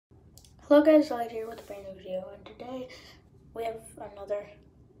Hello guys, Light here with a brand new video, and today we have another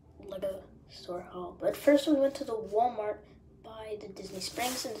Lego store haul. But first we went to the Walmart by the Disney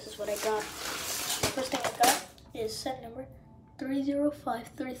Springs, and this is what I got. The first thing I got is set number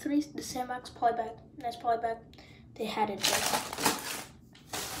 30533, the Sandbox Polybag. Nice polybag. They had it there.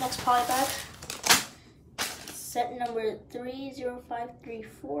 Next polybag, set number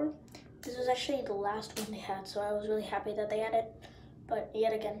 30534. This was actually the last one they had, so I was really happy that they had it. But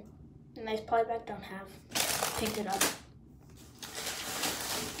yet again, nice polybag, don't have. Picked it up.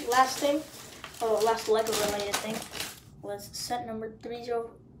 Last thing, last Lego related thing was set number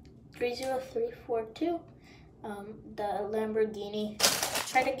 30342. The Lamborghini. I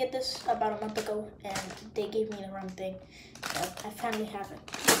tried to get this about a month ago and they gave me the wrong thing. But I finally have it.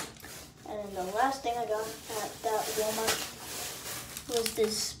 And the last thing I got at that Walmart was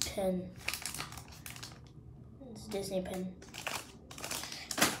this pin. This Disney pin.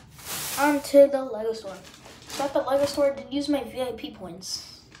 On to the Lego store. So at the Lego store, I did use my VIP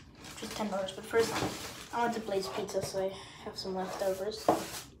points, which was $10. But first, I went to Blaze Pizza, so I have some leftovers.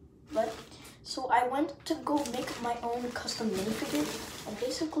 So I went to go make my own custom minifigure, and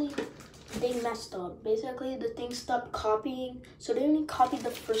basically, they messed up. Basically, the thing stopped copying, so they only copied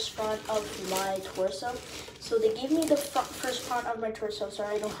the first front of my torso. So they gave me the first front of my torso.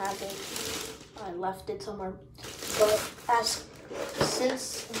 Sorry, I don't have it. I left it somewhere. But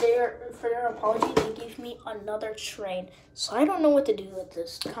since for their apology, they gave me another train. So I don't know what to do with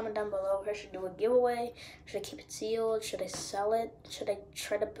this. Comment down below if I should do a giveaway. Should I keep it sealed? Should I sell it? Should I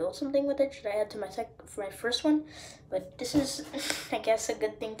try to build something with it? Should I add to my first one? But this is, I guess, a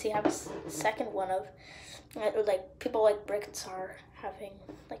good thing to have a second one of. Like people like Brickets are having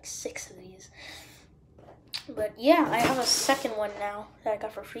like 6 of these. But yeah, I have a second one now that I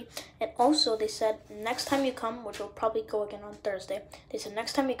got for free. And also they said next time you come, which will probably go again on Thursday, they said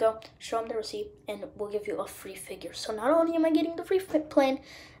next time you go, show them the receipt and we'll give you a free figure. So not only am I getting the free plane,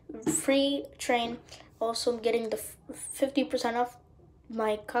 free train, also I'm getting the 50% off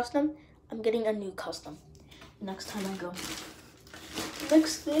my custom, I'm getting a new custom next time I go.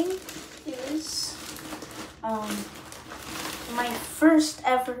 Next thing is my first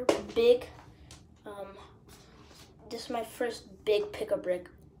ever big this is my first big Pick-a-Brick.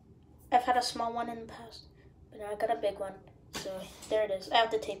 I've had a small one in the past, but now I got a big one. So there it is. I have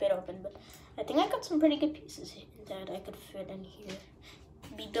to tape it open, but I think I got some pretty good pieces that I could fit in here.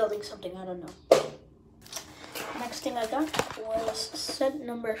 Be building something, I don't know. Next thing I got was set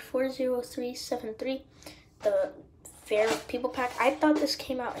number 40373, the Fair People Pack. I thought this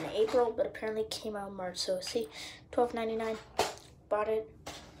came out in April, but apparently it came out in March. So see, $12.99. Bought it.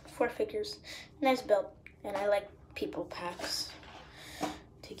 4 figures. Nice build, and I like people packs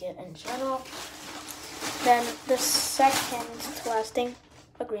to get in general. Then the second to last thing,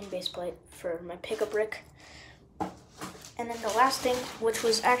 a green base plate for my Pick-a-Brick. And then the last thing, which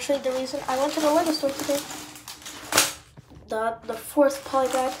was actually the reason I went to the Lego store today, the fourth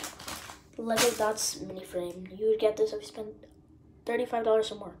polybag Lego Dots mini frame. You would get this if you spend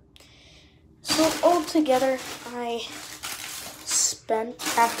 $35 or more. So altogether, I spent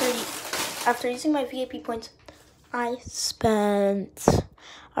after using my VIP points, I spent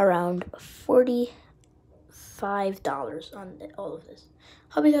around $45 on all of this.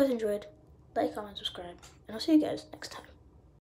 Hope you guys enjoyed. Like, comment, subscribe, and I'll see you guys next time.